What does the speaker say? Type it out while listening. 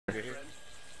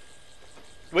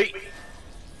Wait.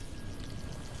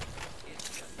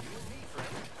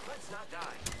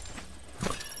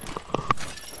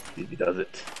 He does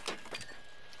it.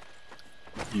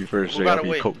 You first, Move out of I'll the be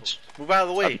way. coach. Move out of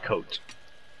the I'll way. be coach.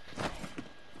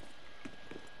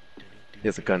 He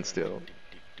has a gun still.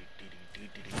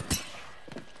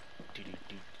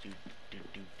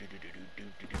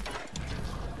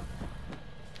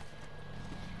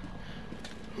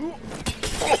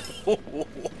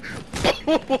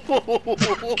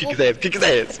 Kick his ass, kick his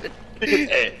ass, kick his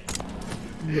ass.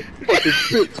 Fucking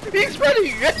bitch. He's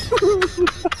running!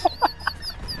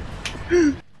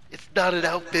 It's not an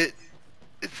outfit,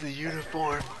 it's a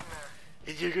uniform.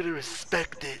 And you're gonna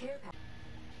respect it.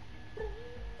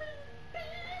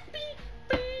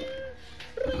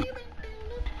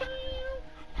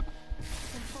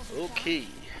 Okay.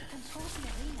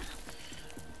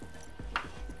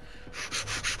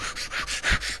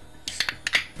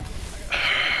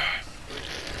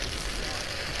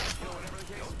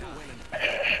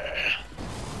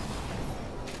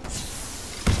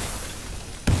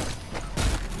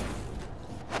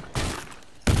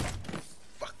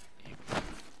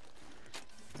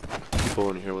 People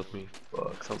in here with me.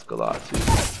 Fuck, sounds like a lot too.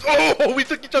 Oh, we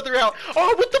took each other out.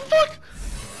 Oh, what the fuck?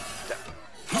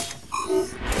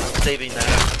 Saving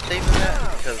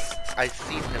that because I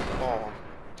seen him fall.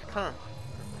 Huh?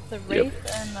 The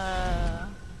Wraith and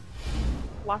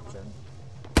Watson.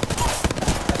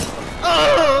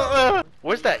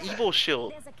 Where's that evil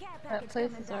shield? That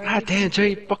place is already. God damn,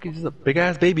 Jay, fucking just a big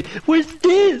ass baby. Where's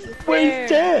this? Where's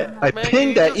that? I Man, pinged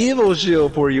you that just- evil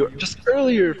shield for you just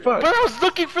earlier. Fuck. But I was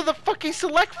looking for the fucking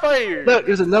select fire. Look,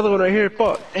 there's another one right here.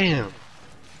 Fuck. Damn.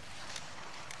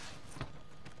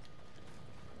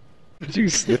 Did you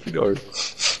sniff it or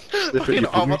sniff it? You know,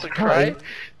 I'm about to cry.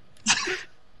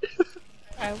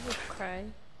 I would cry.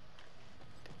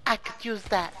 I could use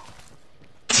that.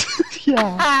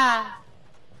 Yeah. Ah.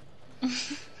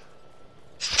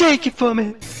 Shake it for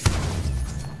me.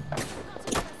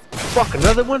 Fuck,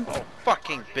 another one? Oh,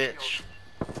 fucking bitch.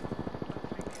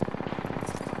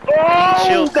 Oh,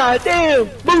 Shield. goddamn!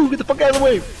 Move, get the fuck out of the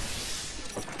way!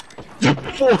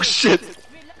 Oh shit!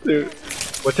 Dude,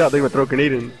 watch out, they're gonna throw a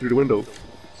grenade in through the window.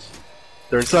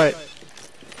 They're in sight.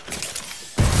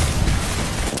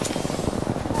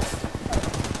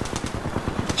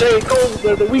 Jay, go,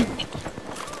 they're the weak.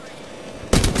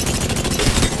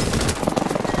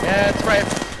 Yeah, that's right.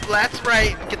 That's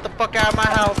right. Get the fuck out of my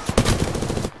house.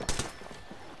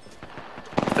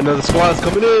 Another squad's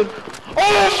coming in.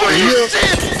 Oh, for Yeah.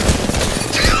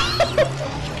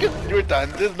 shit! You're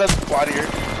done. There's another squad here.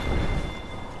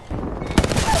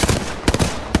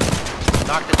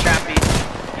 Knock the chappy.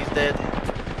 He's dead.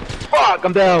 Fuck,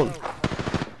 I'm down.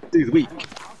 Dude's weak.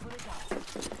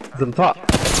 He's on top.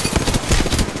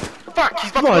 Fuck,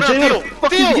 he's about Come on, to Jay, put how out the fuck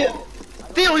did you get?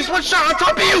 Deal, he's one shot on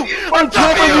top of you! On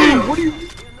top of you! What are you?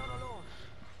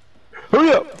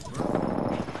 Hurry up!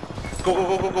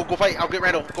 Go fight, I'll get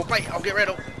Randall. Go fight, I'll get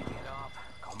Randall.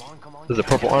 There's a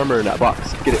purple armor in that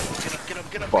box. Get it. Get him,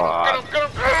 get him, Fuck. get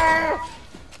him, get him.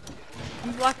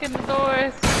 I'm blocking the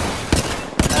doors.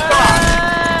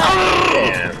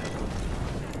 Damn.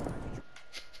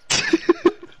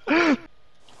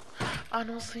 I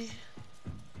don't see.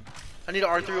 I need an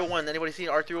R301. Anybody see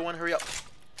an R301? Hurry up.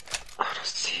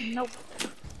 Nope.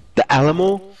 The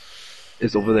Alamo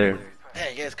is over there.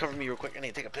 Hey, you guys cover me real quick. I need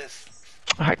to take a piss.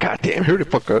 Alright, goddamn, hurry the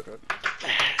fuck up.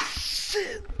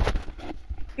 Shit.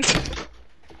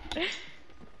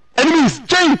 Enemies!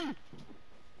 Jay!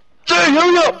 Jay,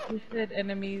 hurry up! You said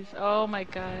enemies. Oh my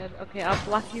god. Okay, I'll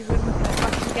block you with my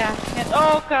fucking gas can.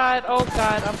 Oh god, oh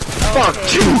god. I'm Fuck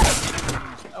okay. you!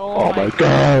 Oh, my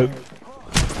god.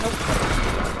 Nope.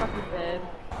 Fucking dead.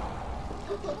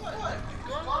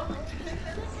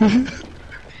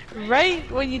 Right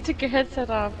when you took your headset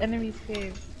off, enemies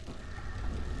came.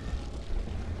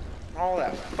 All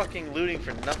that fucking looting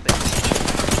for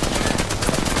nothing.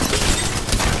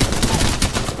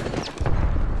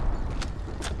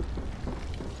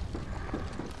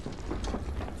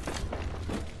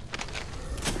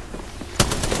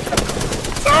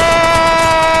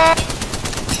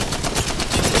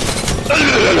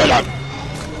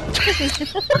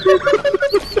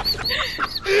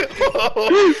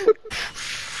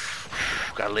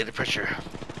 Gotta lay the pressure.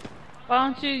 Why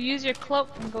don't you use your cloak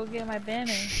and go get my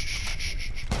banner?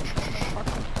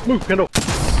 Move, Kendall.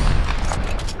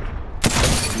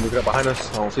 Look up behind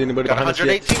us. I don't see anybody Got behind us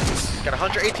yet. 118. Got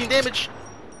 118 damage.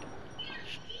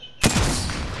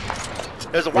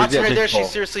 There's a Where's Watson that right there. big ball? She's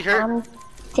seriously hurt.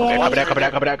 Okay, copy that, copy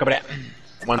that, copy that, copy that.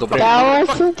 One's over there. Don't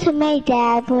listen to my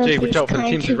dad when Jay, he's watch out for the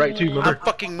kind team to to the right too, you. remember? I'm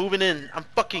fucking moving in. I'm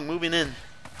fucking moving in.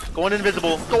 Going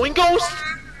invisible. Going ghost!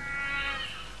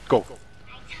 Go.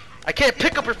 I can't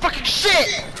pick up her fucking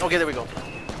shit! Okay, there we go.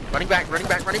 Running back, running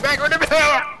back, running back, running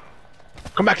back!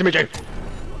 Come back to me, Jay.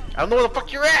 I don't know where the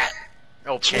fuck you're at!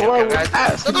 Okay, Chill okay, out,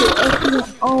 guys. ass.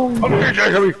 Oh, Okay,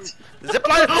 Jay, hurry.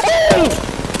 Zipline! Oh!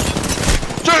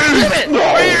 Damn it! No.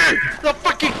 Right here! The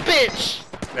fucking bitch!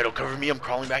 Metal, cover me, I'm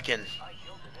crawling back in.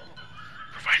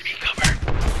 Provide me cover.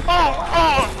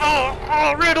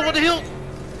 Oh, Randall on the hill!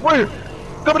 Wait.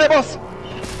 Cover that boss.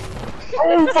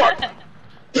 Oh, fuck.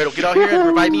 Randall, get out here and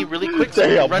revive me really quick so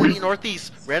we Damn, can run please.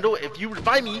 northeast. Randall, if you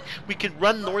revive me, we can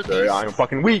run northeast. Jay, I am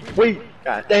fucking weak. Wait.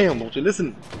 God damn, don't you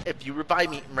listen? If you revive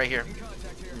me, I'm right here.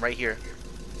 I'm right here.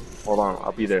 Hold on,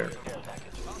 I'll be there.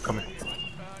 Coming.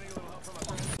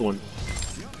 One.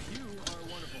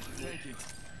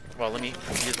 Well, let me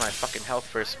use my fucking health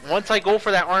first. Once I go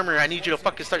for that armor, I need you to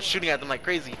fucking start shooting at them like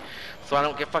crazy. So I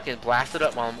don't get fucking blasted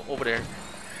up while I'm over there.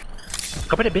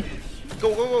 Come on, baby.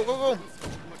 Go, go, go, go, go!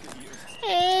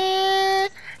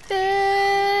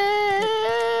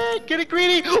 Get it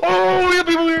greedy! Oh, we got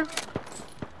people here!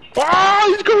 Ah,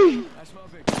 he's going.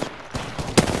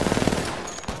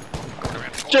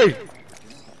 Jay,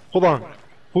 hold on.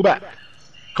 Pull back.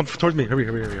 Come towards me. Hurry,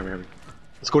 hurry, hurry, hurry, hurry.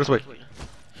 Let's go this way.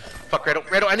 Fuck,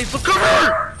 Randall, I need some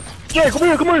cover! Jay, come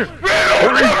here, come here.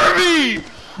 Randall, cover me!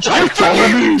 Jay,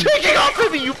 cover me. Taking off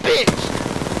of me, you bitch!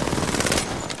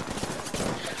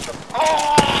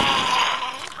 Oh!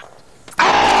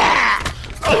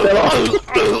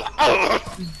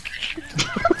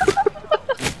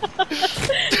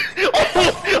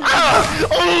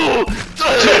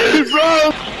 Jay,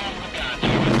 bro.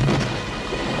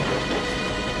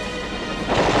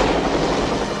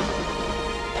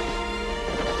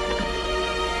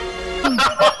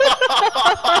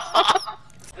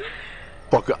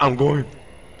 Fuck it, I'm going.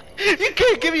 You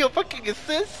can't give me a fucking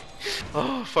assist!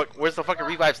 Oh, fuck, where's the fucking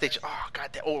revive station? Oh,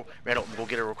 goddamn. Oh, Randall, go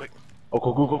get her real quick. Oh,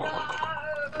 go, go, go, go, go,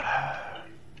 go.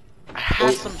 I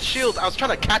had some shields. I was trying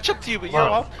to catch up to you, but you're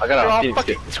Wow, all, I got a you're all Phoenix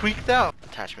fucking kit. tweaked out.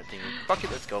 Attachment thing. Fuck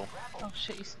it, let's go. oh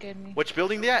shit, you scared me. Which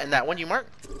building they at? In that one you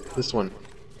marked? This one.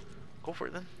 Go for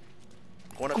it then.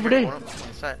 Going up Over here, there. going up on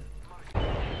the side.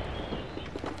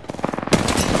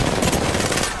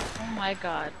 Oh my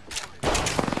god.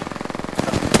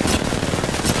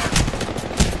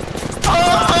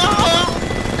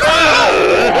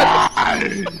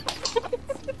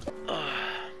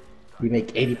 We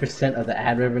make 80% of the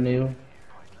ad revenue.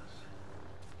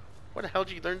 Where the hell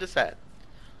did you learn this at?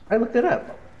 I looked it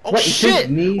up. Oh What, you shit! think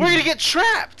me? We're gonna get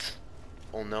trapped!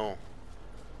 Oh no.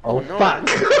 Oh, no. fuck.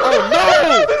 Oh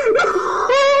no!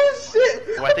 Oh shit!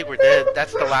 Oh, I think we're dead.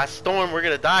 That's the last storm. We're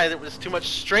gonna die. There was too much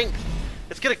strength.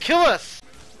 It's gonna kill us!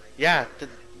 Yeah,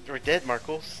 we're dead,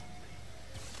 Marcos.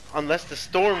 Unless the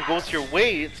storm goes your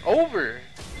way, it's over.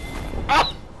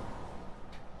 Ah!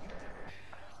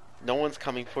 No one's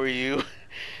coming for you,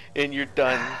 and you're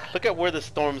done. Look at where the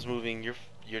storm's moving.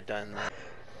 You're done.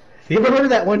 You remember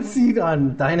that one scene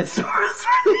on Dinosaurs?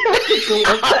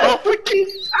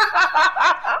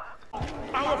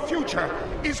 Our future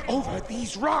is over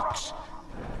these rocks.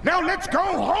 Now let's go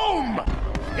home.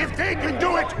 If they can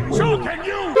do it, so can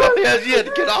you. Yes, you had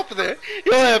to get off of there.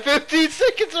 You only have 15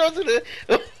 seconds or something.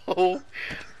 Oh.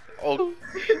 Oh.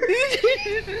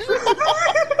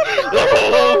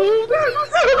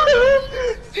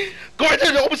 Go right there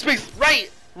in the open space. Right.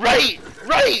 Left.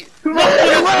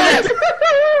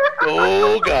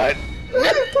 Oh god.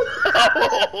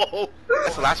 Oh.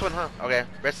 That's the last one, huh? Okay.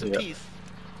 Rest in peace.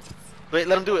 Wait,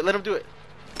 let him do it.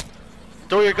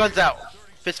 Throw your guns out.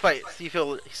 Fist fight. See if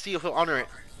he'll honor it.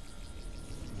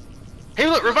 Hey,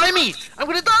 look, revive me! I'm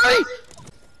gonna die! Silences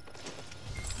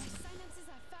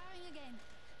are firing again.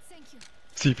 Thank you.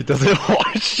 See if it doesn't. Oh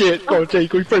shit! Go, Jay,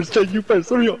 go first. Jay, you first.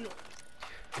 Hurry up.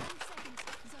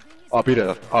 I'll be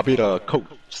the coach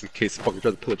just in case he fucking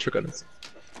tries to pull a trick on us.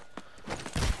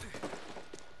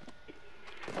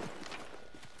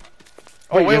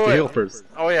 Oh, Wait, wait, you have to wait. heal first.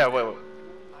 Oh yeah, wait.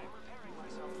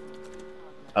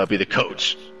 I'll be the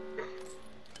coach.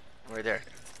 Right there.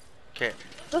 Okay.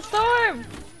 The storm!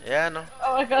 Yeah, no.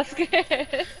 Oh, I got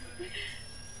scared.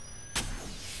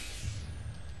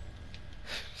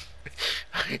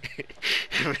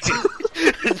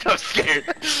 I'm scared.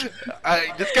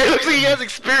 This guy looks like he has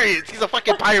experience. He's a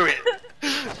fucking pirate.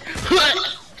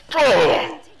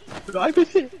 Oh! I've been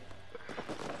hit.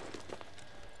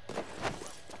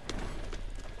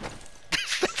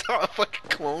 That's not a fucking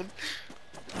clone.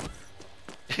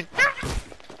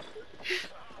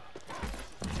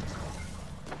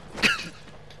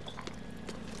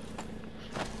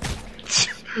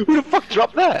 Who the fuck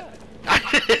dropped that?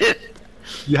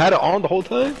 You had it on the whole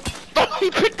time? He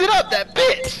picked it up, that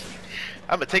bitch!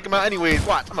 I'm gonna take him out anyways.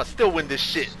 Watch, I'm gonna still win this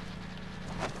shit.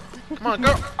 Come on,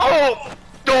 girl. Oh!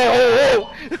 No!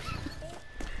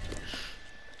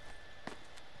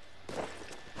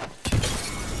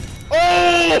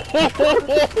 Oh!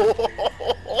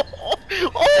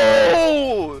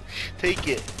 Oh! Take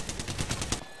it.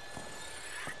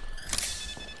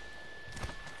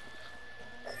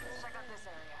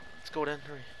 Let's go then,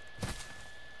 hurry.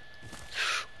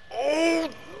 Oh!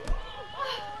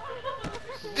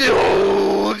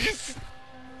 Dude!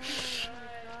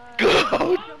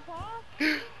 God!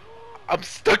 I'm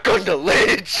stuck on the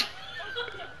ledge!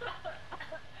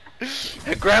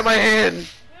 Grab my hand!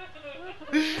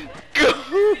 Go!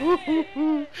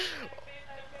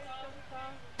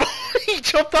 He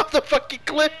jumped off the fucking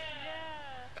cliff!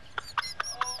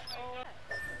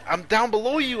 I'm down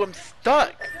below you, I'm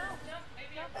stuck!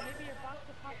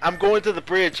 I'm going to the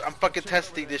bridge, I'm fucking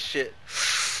testing this shit.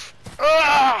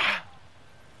 Ah!